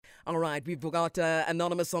All right, we've got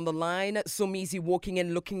Anonymous on the line. Somizi walking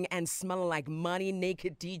in, looking and smelling like money,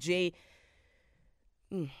 naked DJ.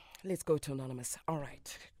 Let's go to Anonymous. All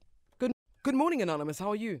right. Good morning, Anonymous. How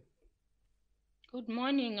are you? Good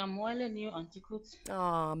morning. I'm well and you, Auntie Kutz.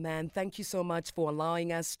 Oh, man, thank you so much for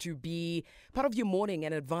allowing us to be part of your morning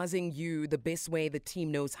and advising you the best way the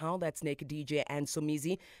team knows how. That's Naked DJ and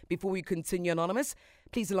Somizi. Before we continue, Anonymous,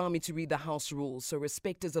 please allow me to read the house rules. So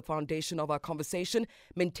respect is the foundation of our conversation.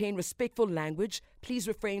 Maintain respectful language. Please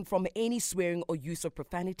refrain from any swearing or use of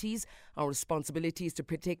profanities. Our responsibility is to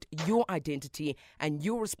protect your identity, and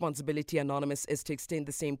your responsibility, Anonymous, is to extend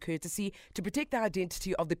the same courtesy to protect the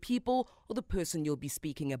identity of the people or the person you'll be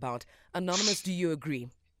speaking about. Anonymous, do you agree?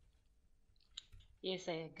 Yes,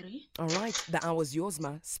 I agree. All right, the hour's yours,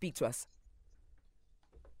 ma. Speak to us.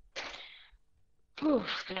 Oh,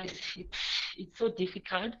 guys, it's so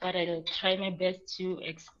difficult, but I'll try my best to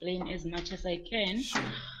explain as much as I can.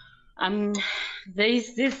 There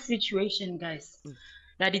is this situation, guys,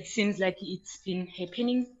 that it seems like it's been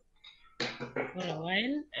happening for a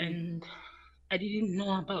while, and I didn't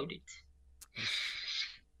know about it.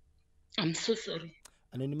 I'm so sorry.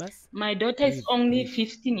 Anonymous? My daughter is only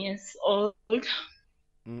 15 years old.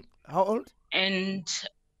 How old? And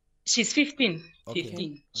she's 15. Okay.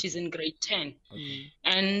 15. She's in grade 10. Okay.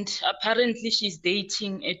 And apparently she's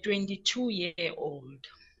dating a 22-year-old.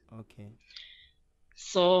 Okay.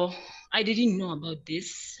 So I didn't know about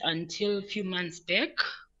this until a few months back.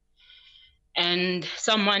 And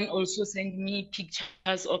someone also sent me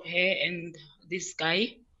pictures of her and this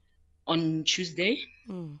guy on Tuesday.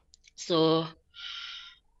 So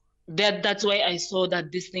that's why I saw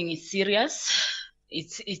that this thing is serious.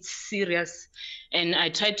 It's serious. And I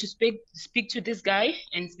tried to speak to this guy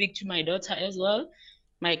and speak to my daughter as well.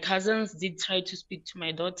 My cousins did try to speak to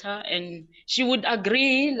my daughter, and she would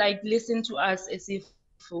agree, like listen to us as if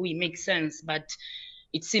we make sense, but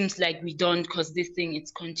it seems like we don't, because this thing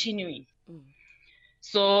is continuing.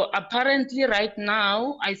 So apparently right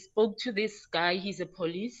now I spoke to this guy. He's a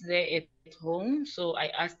police there at home. So I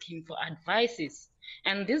asked him for advices.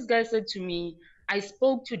 And this guy said to me, I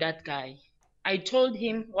spoke to that guy. I told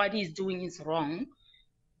him what he's doing is wrong.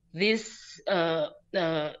 This girl,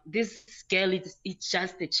 it's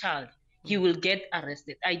just a child. He will get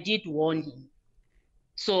arrested. I did warn him.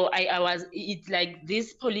 So it's like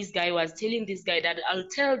this police guy was telling this guy that I'll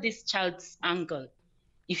tell this child's uncle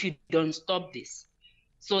if you don't stop this.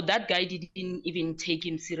 So that guy didn't even take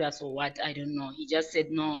him serious or what, I don't know. He just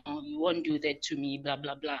said, no, you won't do that to me, blah,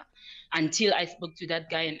 blah, blah. Until I spoke to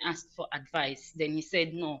that guy and asked for advice. Then he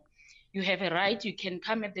said, no, you have a right. You can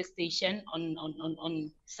come at the station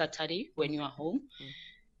on Saturday when you are home.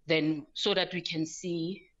 Then so that we can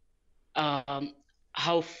see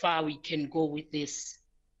how far we can go with this.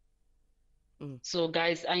 So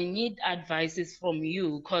guys, I need advices from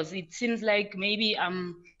you, because it seems like maybe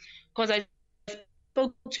because I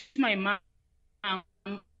spoke to my mom.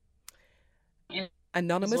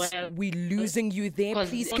 Anonymous, we're losing you there.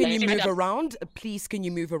 Please, can you move around? Please, can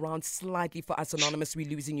you move around slightly for us, Anonymous? We're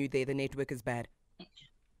losing you there. The network is bad.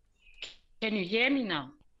 Can you hear me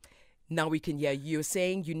now? Now we can hear you. You're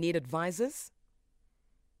saying you need advisors?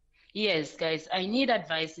 Yes, guys, I need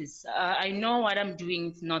advices. I know what I'm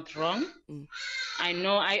doing is not wrong. I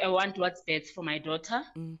know I want what's best for my daughter.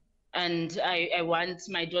 And I want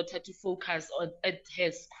my daughter to focus at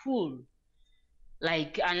her school,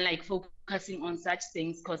 unlike focusing on such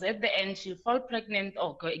things, because at the end she'll fall pregnant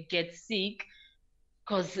or get sick,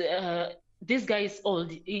 because this guy is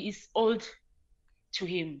old. He is old to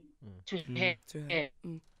him, to her.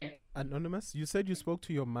 Anonymous, you said you spoke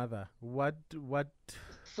to your mother. What did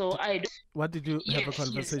you have a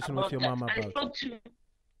conversation with your mom about?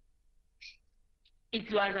 It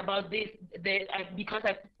was about this, because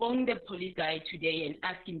I phoned the police guy today and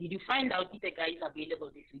asked him, did you find out if the guy is available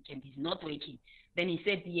this weekend? He's not working. Then he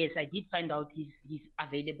said, yes, I did find out he's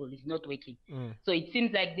available. He's not working. So it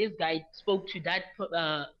seems like this guy spoke to that.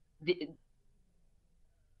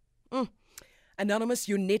 Anonymous,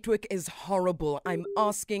 your network is horrible. I'm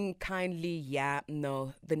asking kindly,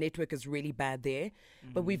 no, the network is really bad there.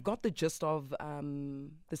 But we've got the gist of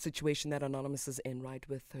the situation that Anonymous is in, right,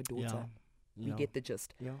 with her daughter. We get the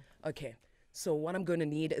gist. Okay, so what I'm going to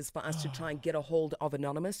need is for us to try and get a hold of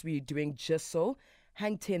Anonymous. We're doing just so.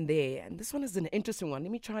 Hang 10 there. And this one is an interesting one.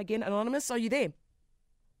 Let me try again. Anonymous, are you there?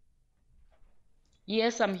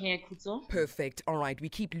 Yes, I'm here, Kuzo. Perfect. All right. We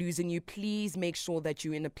keep losing you. Please make sure that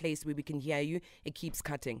you're in a place where we can hear you. It keeps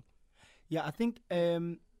cutting. Yeah, I think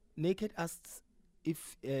Naked asks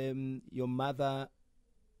if your mother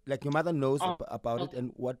knows about it,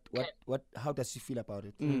 and how does she feel about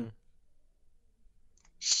it?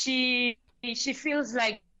 she feels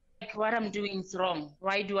like what I'm doing is wrong.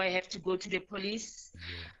 Why do I have to go to the police?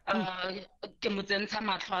 Ke mo tsentsha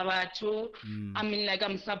matlho a batho. I mean, like,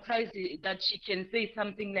 I'm surprised that she can say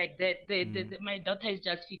something like that. My daughter is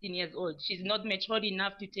just 15 years old. She's not matured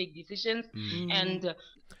enough to take decisions. And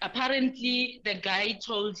apparently, the guy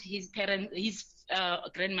told his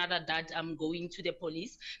grandmother that I'm going to the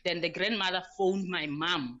police. Then the grandmother phoned my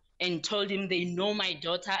mom and told him they know my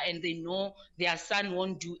daughter and they know their son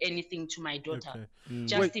won't do anything to my daughter. Okay.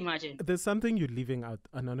 Just imagine. There's something you're leaving out,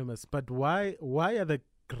 Anonymous, but why are the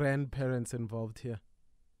grandparents involved here?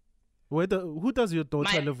 Who does your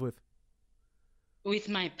daughter live with? With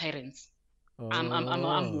my parents. Oh.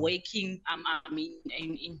 I'm working. I'm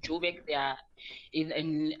in Joburg. They are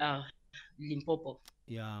in Limpopo.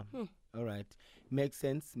 Yeah. All right. Makes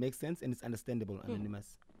sense, and it's understandable,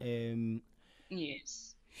 Anonymous.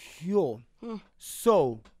 Yes. Sure.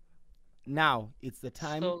 So now it's the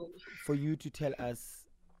time for you to tell us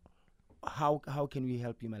how can we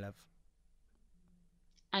help you, my love?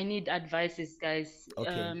 I need advices, guys.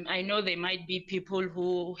 Okay. I know there might be people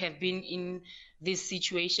who have been in this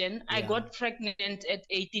situation. I got pregnant at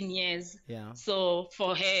 18 years. Yeah. So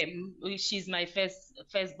for her, she's my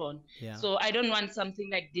firstborn. Yeah. So I don't want something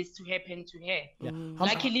like this to happen to her. Yeah.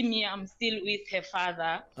 Luckily, me, I'm still with her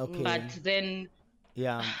father. Okay. But then.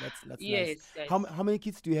 Yeah, that's yes, nice. guys. How many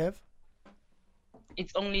kids do you have?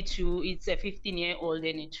 It's only two. It's a 15-year-old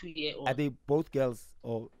and a 2-year-old. Are they both girls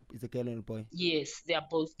or is a girl and a boy? Yes, they are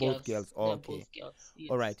both girls. Both girls. Oh, okay. Both girls. Yes.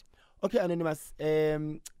 All right. Okay, Anonymous.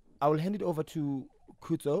 I will hand it over to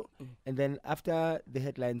Kuto, and then after the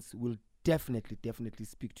headlines, we'll definitely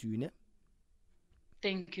speak to you. Ne?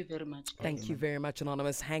 Thank you very much. Thank you very much,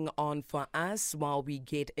 Anonymous. Hang on for us while we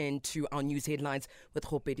get into our news headlines with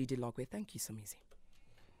Khopedi Dilogwe. Thank you, Somizi.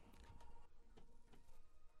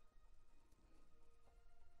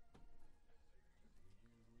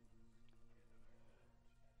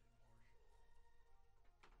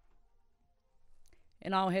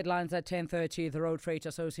 In our headlines at 10:30, the Road Freight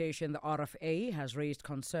Association, the RFA, has raised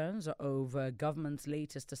concerns over government's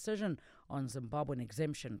latest decision on Zimbabwean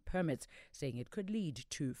exemption permits, saying it could lead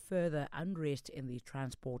to further unrest in the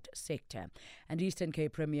transport sector. And Eastern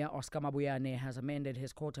Cape Premier Oscar Mabuyane has amended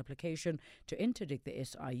his court application to interdict the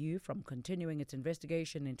SIU from continuing its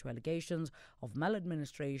investigation into allegations of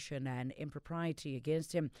maladministration and impropriety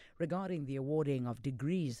against him regarding the awarding of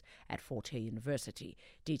degrees at Fort Hare University.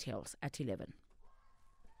 Details at 11.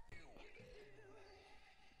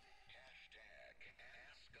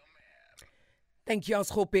 Thank you,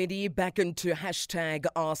 Khopedi. Back into hashtag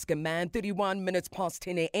Ask a Man, 31 minutes past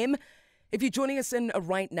 10 a.m. If you're joining us in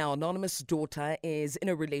right now, Anonymous' daughter is in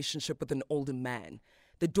a relationship with an older man.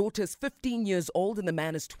 The daughter is 15 years old and the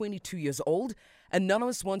man is 22 years old.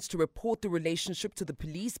 Anonymous wants to report the relationship to the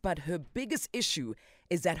police, but her biggest issue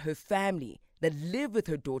is that her family that live with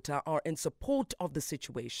her daughter are in support of the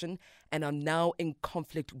situation and are now in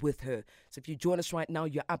conflict with her. So if you join us right now,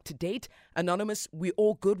 you're up to date. Anonymous, we're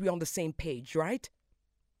all good. We're on the same page, right?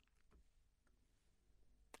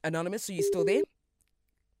 Anonymous, are you still there?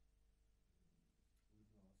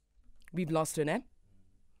 We've lost her now.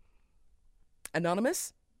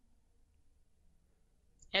 Anonymous?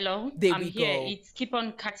 Hello? There I'm we here. go. It's keep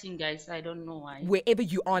on cutting, guys. I don't know why. Wherever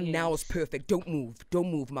you are now is perfect. Don't move.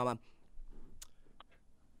 Don't move, Mama.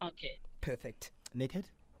 Okay. Perfect. Naked?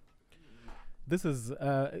 This is,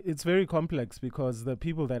 it's very complex because the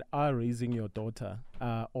people that are raising your daughter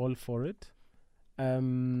are all for it.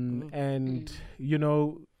 And, you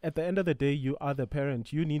know, at the end of the day, you are the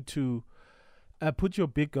parent. You need to put your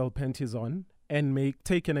big girl panties on and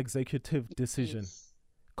take an executive decision.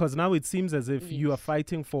 Because now it seems as if you are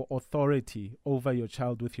fighting for authority over your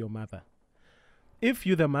child with your mother. If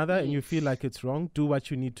you're the mother and you feel like it's wrong, do what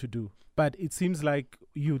you need to do. But it seems like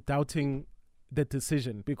you're doubting the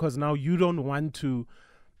decision because now you don't want to,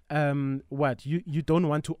 you don't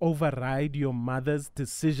want to override your mother's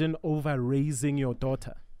decision over raising your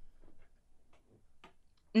daughter.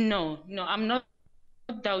 No, I'm not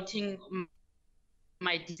doubting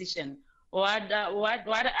my decision. What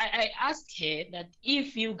I asked her that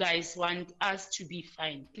if you guys want us to be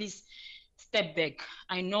fine, please step back.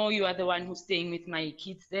 I know you are the one who's staying with my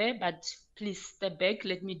kids there, but please step back.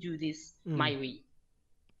 Let me do this my way.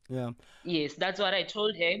 Yeah. Yes, that's what I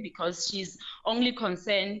told her because she's only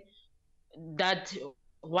concerned that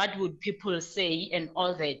what would people say and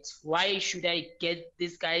all that. Why should I get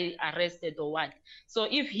this guy arrested or what? So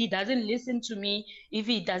if he doesn't listen to me, if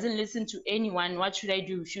he doesn't listen to anyone, what should I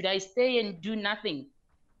do? Should I stay and do nothing?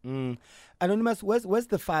 Anonymous, where's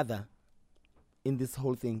the father in this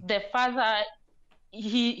whole thing? The father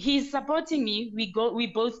he's supporting me. We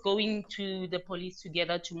both going to the police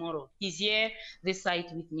together tomorrow. He's here this side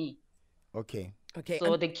with me. Okay. Okay.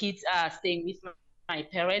 So the kids are staying with my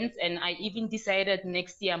parents, and I even decided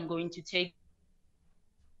next year I'm going to take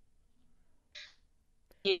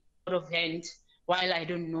it out of hand while I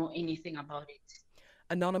don't know anything about it.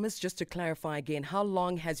 Anonymous, just to clarify again, how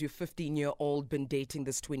long has your 15-year-old been dating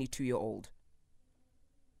this 22-year-old?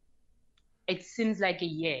 It seems like a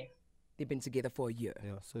year. They've been together for a year.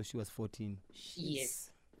 Yeah. So she was 14.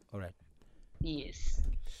 Yes. All right. Yes.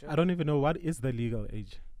 I don't even know what is the legal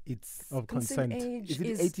age It's of consent. age is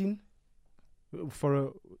it 18? For a,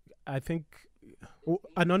 I think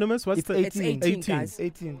Anonymous. What's It's the 18. 18, guys.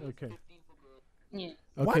 18. Okay. Yeah.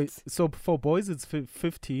 Okay. What? So for boys it's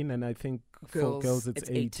 15, and I think for girls it's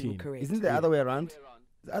 18. Correct. Isn't it the other way around?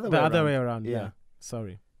 The other The other way around. Yeah. Yeah.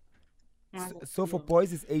 Sorry. So for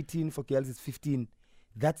boys it's 18, for girls it's 15.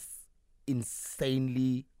 That's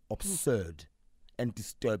insanely absurd and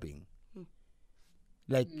disturbing.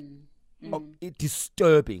 Like,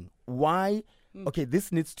 disturbing. Why? Okay,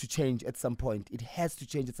 this needs to change at some point. It has to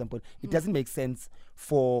change at some point. It doesn't make sense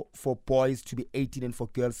for boys to be 18 and for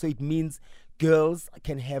girls. So it means girls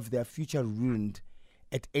can have their future ruined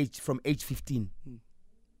at from age 15.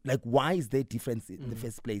 Like, why is there difference in the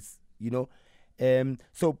first place? You know.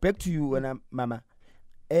 So back to you, Mama.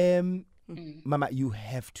 Mama, you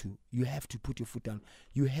have to put your foot down.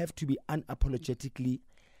 You have to be unapologetically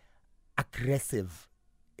aggressive.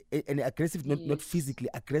 And aggressive, not physically,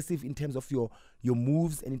 aggressive in terms of your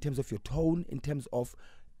moves and in terms of your tone, in terms of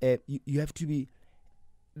you have to be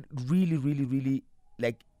really, really, really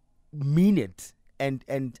like mean it and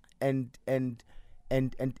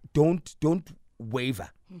don't waver.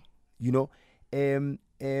 You know,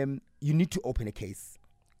 you need to open a case.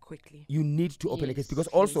 Quickly. You need to open a case because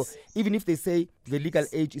also, even if they say the legal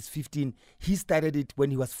age is 15, he started it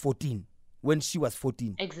when he was 14, when she was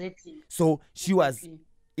 14. Exactly. So she was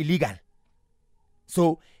illegal.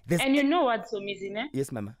 So there's... And you know what, Somizi? Ne?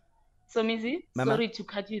 Yes, Mama. Somizi, Mama? sorry to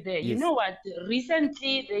cut you there. Yes. You know what?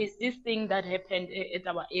 Recently, there is this thing that happened at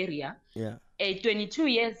our area. Yeah. A 22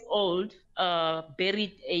 years old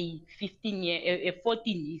buried a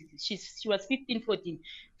 14. She was 15, 14,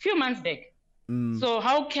 few months back. So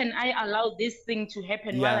how can I allow this thing to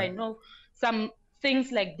happen while I know some things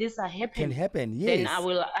like this are happening? Can happen, yes. Then I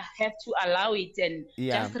will have to allow it and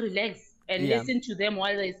just relax and listen to them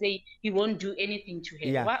while they say he won't do anything to her.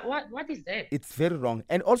 Yeah. What is that? It's very wrong.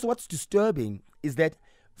 And also what's disturbing is that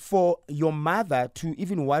for your mother to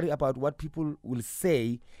even worry about what people will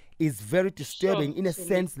say is very disturbing in a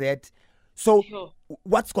sense that,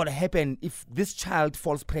 what's going to happen if this child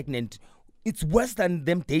falls pregnant? It's worse than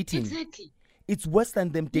them dating. Exactly. It's worse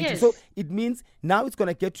than them dating. Yes. So it means now it's going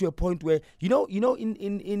to get to a point where, you know,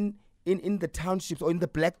 in the townships or in the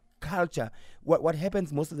black culture, what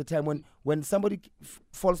happens most of the time when somebody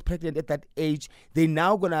falls pregnant at that age, they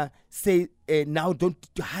now gonna say, now don't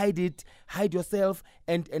hide it, hide yourself,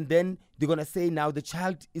 and then they're gonna say now the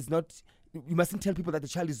child is not. You mustn't tell people that the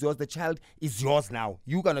child is yours. The child is yours now.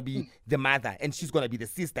 You're gonna be the mother, and she's gonna be the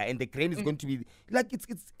sister, and the grand is going to be like it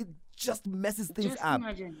just messes things Just up.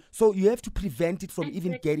 imagine. So you have to prevent it from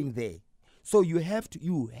even getting there. So you have to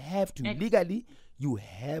legally, you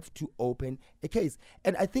have to open a case.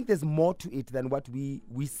 And I think there's more to it than what we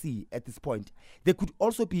see at this point. There could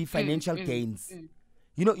also be financial gains.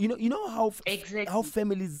 You know how how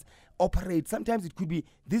families operate. Sometimes it could be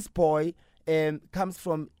this boy comes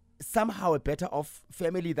from somehow a better off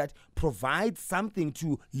family that provides something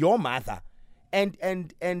to your mother. And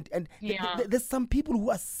there's some people who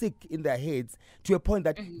are sick in their heads to a point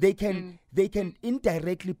that they can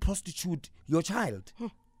indirectly prostitute your child.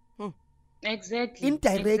 Exactly.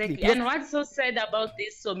 Indirectly. And what's so sad about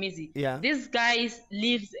this, Somizi? Yeah. This guy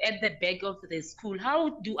lives at the back of the school. How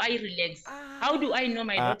do I relax? How do I know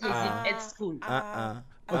my daughter is at school?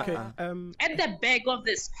 Okay. At the back of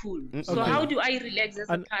the school. So how do I relax as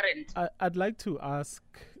a parent? I'd like to ask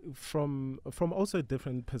from also a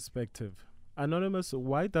different perspective. Anonymous,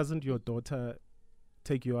 why doesn't your daughter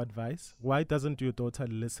take your advice? Why doesn't your daughter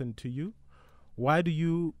listen to you? Why do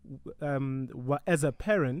you, as a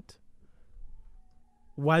parent,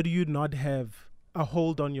 why do you not have a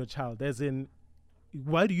hold on your child? As in,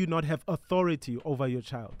 why do you not have authority over your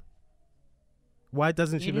child? Why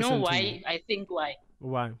doesn't she listen to you? You know why? I think why.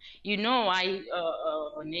 Why? You know why,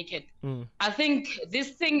 Naked? I think this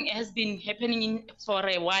thing has been happening for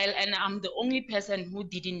a while, and I'm the only person who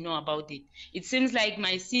didn't know about it. It seems like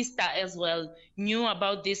my sister as well knew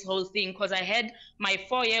about this whole thing, because I had my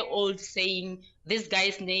 4-year-old saying this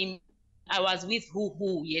guy's name. I was with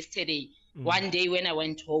who yesterday, one day when I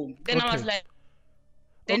went home. Then I was like,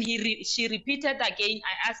 Then she repeated again.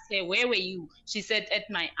 I asked her, where were you? She said, at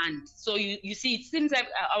my aunt. So you see, it seems like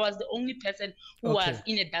I was the only person who was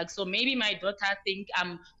in the dark. So maybe my daughter think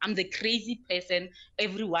I'm the crazy person.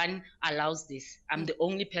 Everyone allows this. I'm the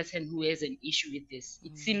only person who has an issue with this.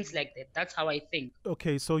 It seems like that. That's how I think.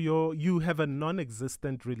 Okay, so you have a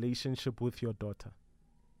non-existent relationship with your daughter.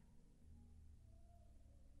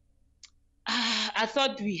 I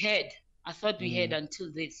thought we had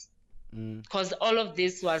until this, because all of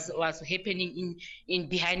this was happening in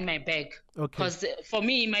behind my back. Because for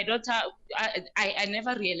me, my daughter, I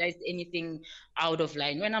never realized anything out of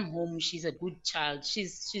line. When I'm home, she's a good child.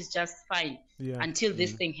 She's just fine until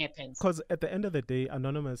this thing happens. Because at the end of the day,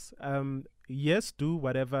 Anonymous, yes, do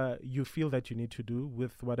whatever you feel that you need to do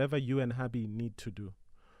with whatever you and hubby need to do.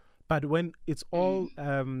 But when it's all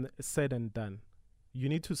said and done, you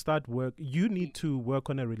need to start work. You need to work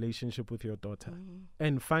on a relationship with your daughter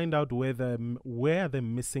and find out where are the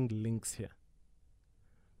missing links here.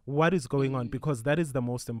 What is going on? Because that is the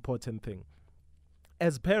most important thing.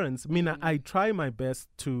 As parents, Mina, I try my best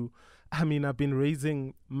to. I've been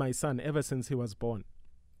raising my son ever since he was born.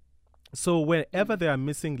 So wherever there are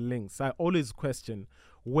missing links, I always question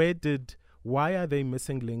why are they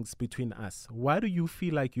missing links between us? Why do you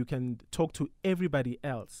feel like you can talk to everybody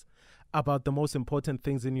else about the most important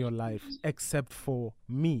things in your life except for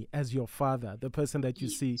me as your father, the person that you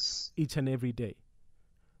see each and every day?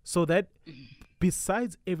 So that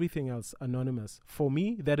besides everything else, Anonymous, for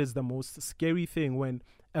me, that is the most scary thing, when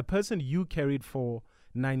a person you carried for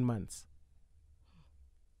 9 months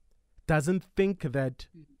doesn't think that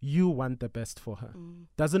you want the best for her,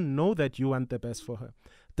 doesn't know that you want the best for her,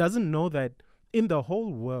 doesn't know that in the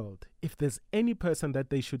whole world, if there's any person that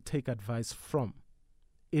they should take advice from,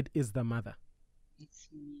 it is the mother. It's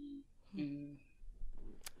me.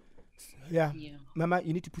 Yeah. Mama,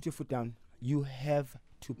 you need to put your foot down. You have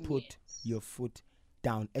to put your foot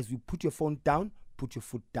down. As you put your phone down, put your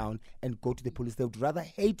foot down and go to the police. They would rather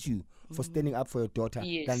hate you for standing up for your daughter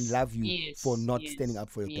than love you for not standing up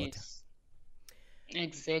for your daughter.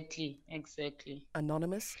 Exactly.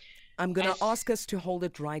 Anonymous, I'm going to ask us to hold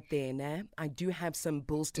it right there, nah? I do have some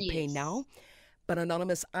bills to pay now. But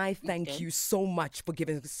Anonymous, I thank you so much for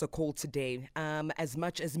giving us a call today. As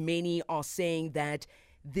much as many are saying that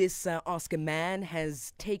this Ask a Man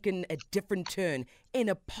has taken a different turn in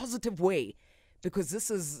a positive way, because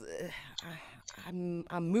this is, I'm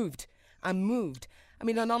moved. I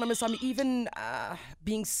mean, Anonymous, I'm even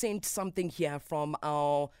being sent something here from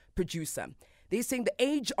our producer. They're saying the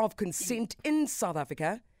age of consent in South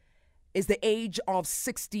Africa is the age of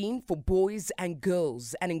 16 for boys and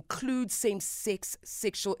girls and includes same-sex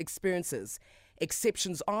sexual experiences.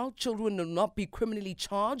 Exceptions are children will not be criminally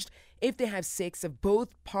charged if they have sex if both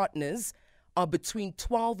partners are between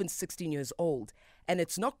 12 and 16 years old. And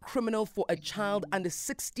it's not criminal for a child under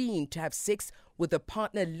 16 to have sex with a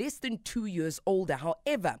partner less than 2 years older.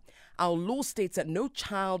 However, our law states that no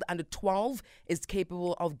child under 12 is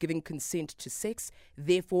capable of giving consent to sex.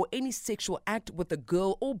 Therefore, any sexual act with a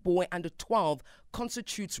girl or boy under 12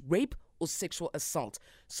 constitutes rape or sexual assault.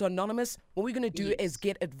 So, Anonymous, what we're going to do is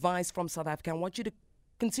get advice from South Africa. I want you to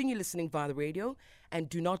continue listening via the radio and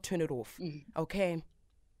do not turn it off. Okay?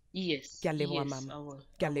 Yes. I will.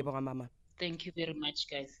 Mama. Thank you very much,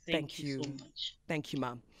 guys. Thank you so much. Thank you,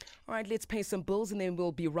 Mom. All right, let's pay some bills and then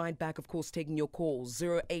we'll be right back, of course, taking your calls.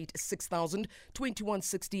 086,000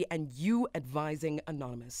 2160 and you advising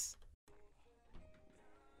Anonymous.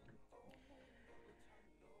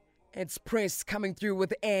 It's Press coming through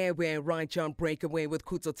with Airware right John Breakaway with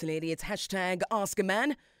Kuto Teledi. It's hashtag Ask a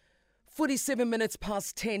Man. 47 minutes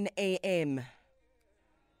past 10 a.m.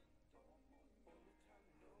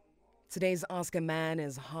 Today's Ask a Man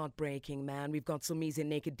is heartbreaking, man. We've got Somizi and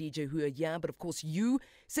Naked DJ who are here, but of course you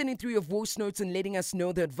sending through your voice notes and letting us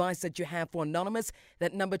know the advice that you have for Anonymous.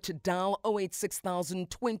 That number to dial 086,000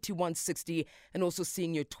 2160 and also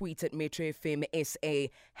seeing your tweets at Metro FM SA,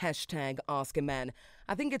 hashtag Ask a Man.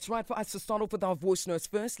 I think it's right for us to start off with our voice notes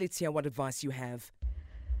first. Let's hear what advice you have.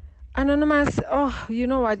 Anonymous, oh, you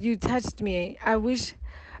know what? You touched me. I wish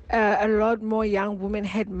a lot more young women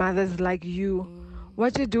had mothers like you.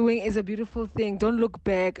 What you're doing is a beautiful thing. Don't look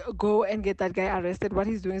back. Go and get that guy arrested. What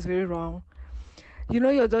he's doing is very wrong. You know,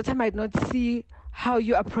 your daughter might not see how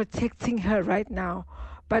you are protecting her right now,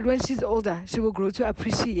 but when she's older, she will grow to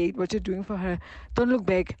appreciate what you're doing for her. Don't look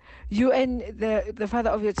back. You and the father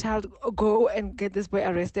of your child, go and get this boy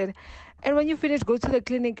arrested. And when you finish, go to the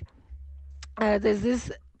clinic. There's this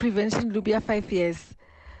prevention Lubia 5 years.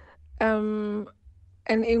 And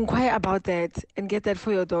inquire about that and get that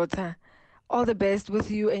for your daughter. All the best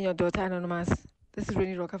with you and your daughter, Anonymous. This is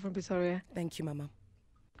Rennie Rocker from Pretoria. Thank you, Mama.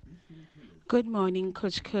 Good morning,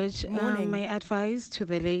 Coach. Morning. My advice to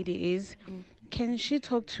the lady is, can she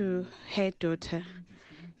talk to her daughter?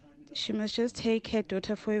 She must just take her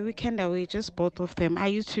daughter for a weekend away, just both of them. I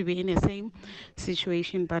used to be in the same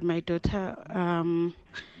situation, but my daughter,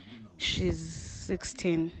 she's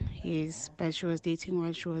 16 years, but she was dating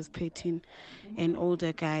while she was 13, an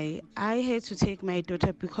older guy. I had to take my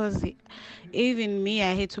daughter because even me,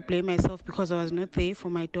 I had to blame myself because I was not there for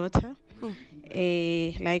my daughter.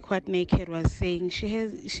 Like what Naked was saying,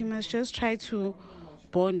 she must just try to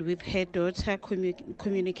bond with her daughter,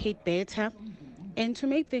 communicate better, and to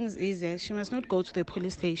make things easier, she must not go to the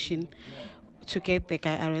police station to get the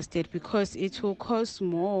guy arrested because it will cause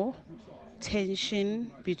more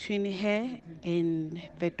tension between her and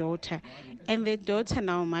the daughter, and the daughter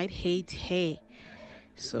now might hate her.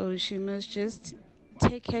 So she must just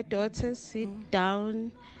take her daughter, sit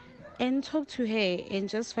down, and talk to her and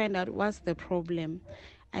just find out what's the problem.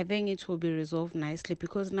 I think it will be resolved nicely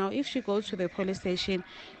because now if she goes to the police station,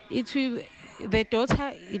 it will the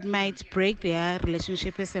daughter it might break their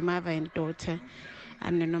relationship as a mother and daughter.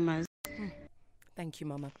 Anonymous. Thank you,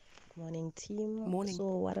 Mama. Morning, team. Morning.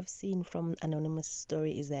 So what I've seen from Anonymous'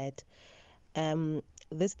 story is that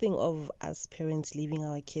this thing of us parents leaving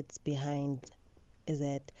our kids behind is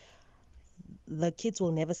that the kids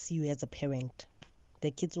will never see you as a parent. The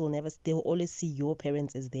kids will never, they will always see your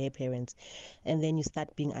parents as their parents. And then you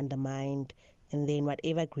start being undermined. And then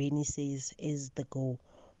whatever Granny says is the goal.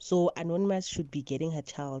 So Anonymous should be getting her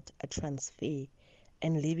child a transfer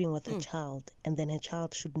and living with her child. And then her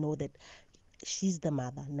child should know that she's the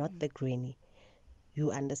mother, not the granny. You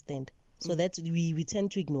understand? So that's we tend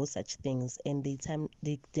to ignore such things, and they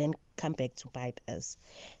then come back to bite us.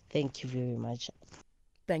 Thank you very much.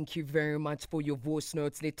 Thank you very much for your voice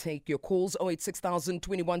notes. Let's take your calls. 086,000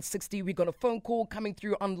 2160. We got a phone call coming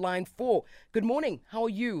through on line 4. Good morning. How are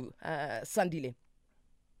you, Sandile?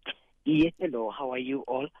 Yes, hello. How are you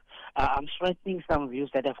all? I'm strengthening some views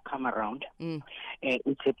that have come around.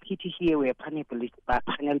 It's a pity here where panel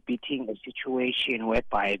beating a situation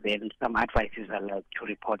whereby then some advices are like to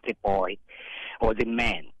report the boy or the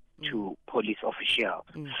man to police officials.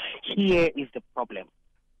 Here is the problem.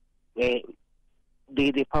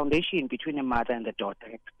 The foundation between a mother and the daughter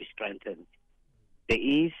has to be strengthened. There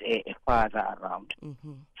is a father around.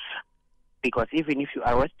 Because even if you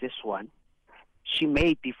arrest this one, she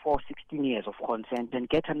may be for 16 years of consent and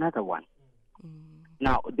get another one.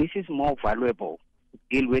 Now, this is more valuable to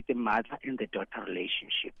deal with the mother and the daughter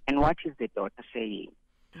relationship. And what is the daughter saying?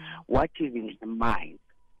 What is in her mind?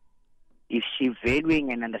 Is she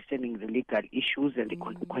valuing and understanding the legal issues and the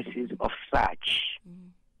consequences of such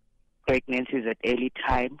pregnancies at early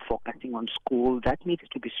time, focusing on school? That needs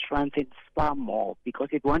to be strengthened far more because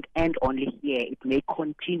it won't end only here. It may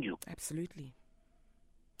continue. Absolutely.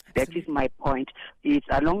 That is my point. It's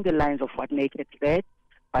along the lines of what Naked said,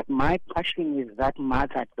 but my passion is that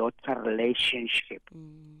mother-daughter relationship.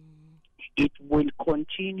 It will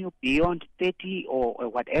continue beyond 30 or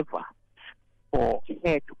whatever for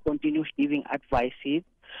her to continue giving advices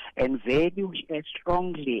and value her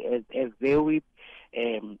strongly as a very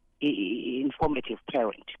informative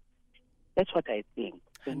parent. That's what I think.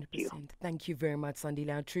 Thank 100%. you. Thank you very much,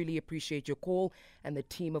 Sandile. I truly appreciate your call and the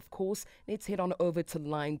team, of course. Let's head on over to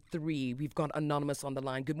line 3. We've got Anonymous on the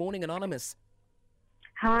line. Good morning, Anonymous.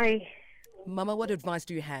 Hi. Mama, what advice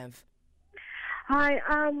do you have? Hi.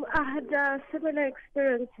 I had a similar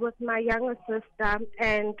experience with my younger sister,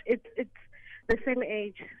 and it's the same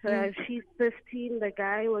age. She's 15. The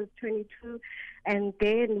guy was 22, and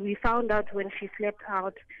then we found out when she slept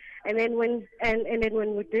out, and then when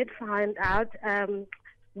we did find out,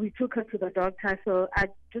 we took her to the doctor. So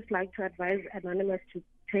I'd just like to advise Anonymous to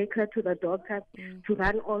take her to the doctor to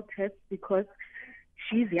run all tests because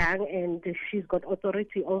she's young and she's got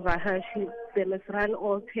authority over her. They must run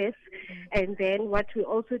all tests. And then what we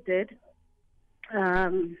also did,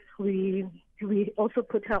 we also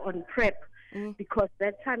put her on PrEP because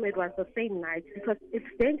that time it was the same night because it's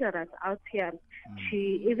dangerous out here.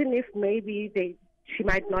 Even if maybe she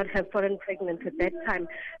might not have fallen pregnant at that time,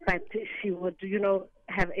 but she would,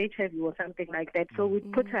 have HIV or something like that. So we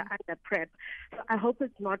put her under PrEP. So I hope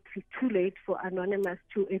it's not too late for Anonymous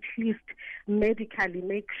to at least medically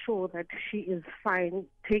make sure that she is fine,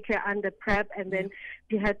 take her under PrEP, and then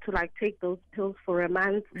she had to take those pills for a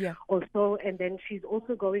month or so. And then she's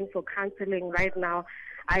also going for counseling right now.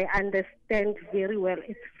 I understand very well.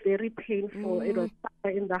 It's very painful. It was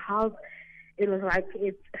in the house. It was like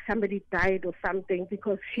somebody died or something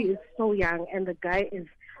because she is so young and the guy is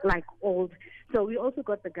old. So we also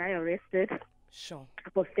got the guy arrested Sure.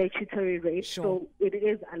 For statutory rape. Sure. So it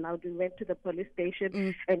is allowed. We went to the police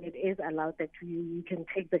station and it is allowed that you can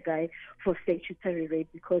take the guy for statutory rape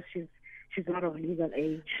because she's not of legal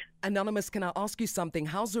age. Anonymous, can I ask you something?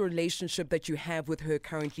 How's the relationship that you have with her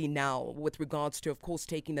currently now with regards to, of course,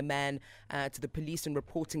 taking the man to the police and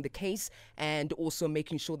reporting the case and also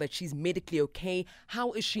making sure that she's medically okay?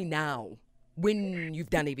 How is she now when you've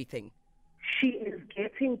done everything? She is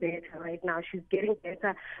getting better right now. She's getting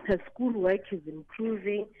better. Her schoolwork is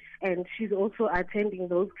improving, and she's also attending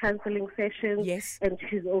those counseling sessions. Yes. And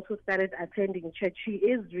she's also started attending church. She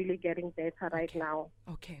is really getting better right now.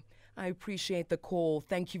 Okay. I appreciate the call.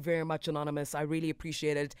 Thank you very much, Anonymous. I really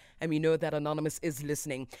appreciate it. And we know that Anonymous is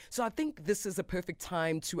listening. So I think this is a perfect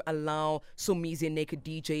time to allow Somizi and Naked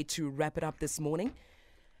DJ to wrap it up this morning.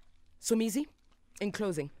 Somizi, in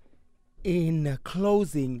closing. In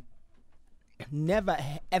closing, never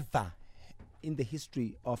ever in the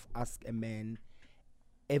history of Ask a Man,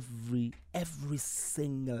 every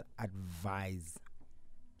single advice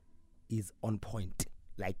is on point.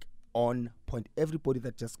 Like on point. Everybody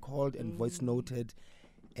that just called and voice noted,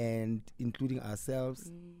 and including ourselves,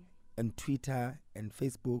 and Twitter and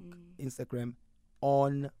Facebook, Instagram,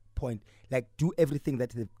 on point. Like, do everything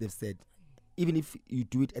that they've said. Even if you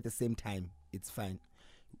do it at the same time, it's fine.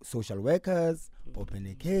 Social workers, open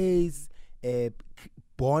a case,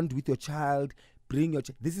 bond with your child, bring your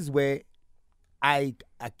this is where I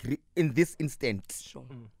agree in this instant. Sure.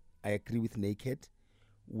 I agree with Naked,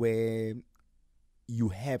 where you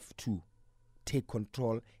have to take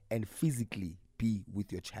control and physically be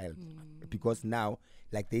with your child, because now,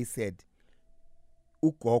 like they said,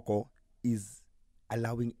 Ukoko is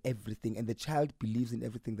allowing everything, and the child believes in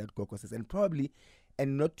everything that Gogo says, and probably,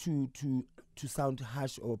 and not to sound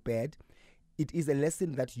harsh or bad, it is a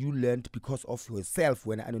lesson that you learned because of yourself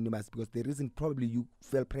when Anonymous, because the reason probably you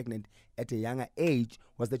fell pregnant at a younger age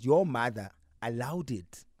was that your mother allowed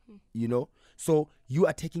it, you know. So you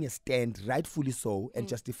are taking a stand, rightfully so and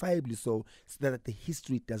justifiably so that the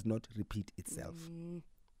history does not repeat itself.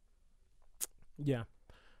 Yeah.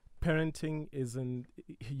 Parenting isn't,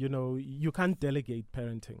 you can't delegate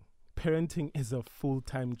parenting. Parenting is a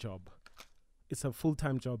full-time job. It's a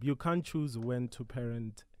full-time job. You can't choose when to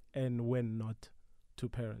parent and when not to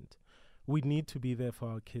parent. We need to be there for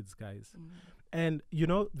our kids, guys. And,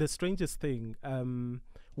 the strangest thing,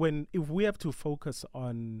 if we have to focus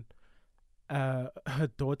on her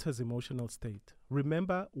daughter's emotional state,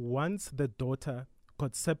 remember, once the daughter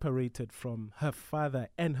got separated from her father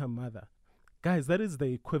and her mother, guys, that is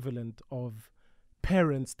the equivalent of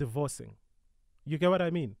parents divorcing. You get what I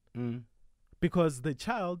mean? Because the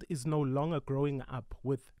child is no longer growing up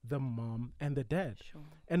with the mom and the dad. Sure.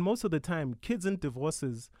 And most of the time, kids in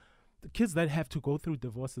divorces, the kids that have to go through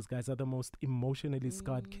divorces, guys, are the most emotionally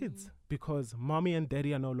scarred kids, because mommy and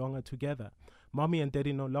daddy are no longer together. Mommy and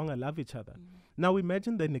daddy no longer love each other. Now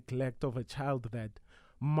imagine the neglect of a child that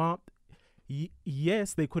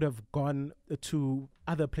yes, they could have gone to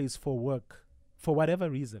other place for work for whatever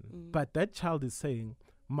reason, but that child is saying,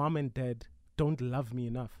 mom and dad don't love me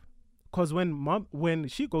enough. Because when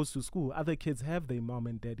she goes to school, other kids have their mom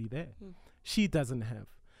and daddy there. She doesn't have.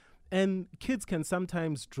 And kids can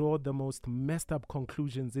sometimes draw the most messed up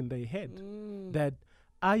conclusions in their head that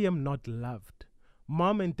I am not loved.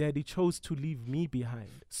 Mom and daddy chose to leave me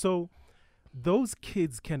behind. So those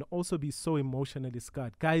kids can also be so emotionally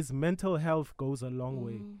scarred. Guys, mental health goes a long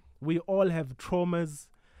way. We all have traumas,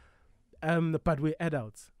 but we're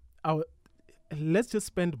adults. Let's just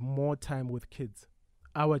spend more time with kids,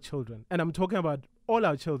 our children. And I'm talking about all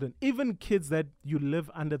our children, even kids that you live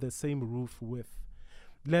under the same roof with.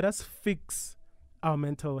 Let us fix our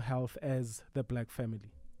mental health as the Black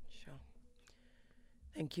family. Sure.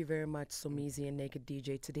 Thank you very much, Somizi and Naked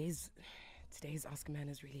DJ. Today's Ask a Man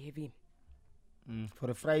is really heavy.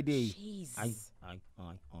 For a Friday. Jeez. Aye.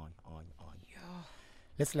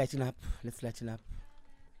 Let's lighten up. Let's lighten up.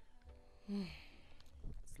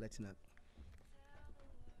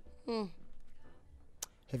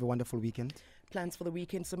 Have a wonderful weekend. Plans for the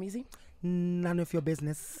weekend, Somizi? None of your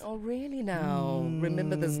business. Oh, really now?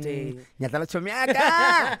 Remember this day. Check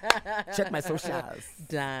my socials.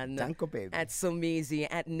 Done. Danko, baby. At Somizi,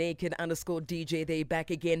 at Naked_DJ. They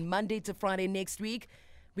back again Monday to Friday next week.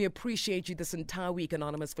 We appreciate you this entire week,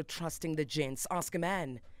 Anonymous, for trusting the gents. Ask a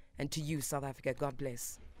Man. And to you, South Africa, God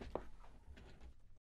bless.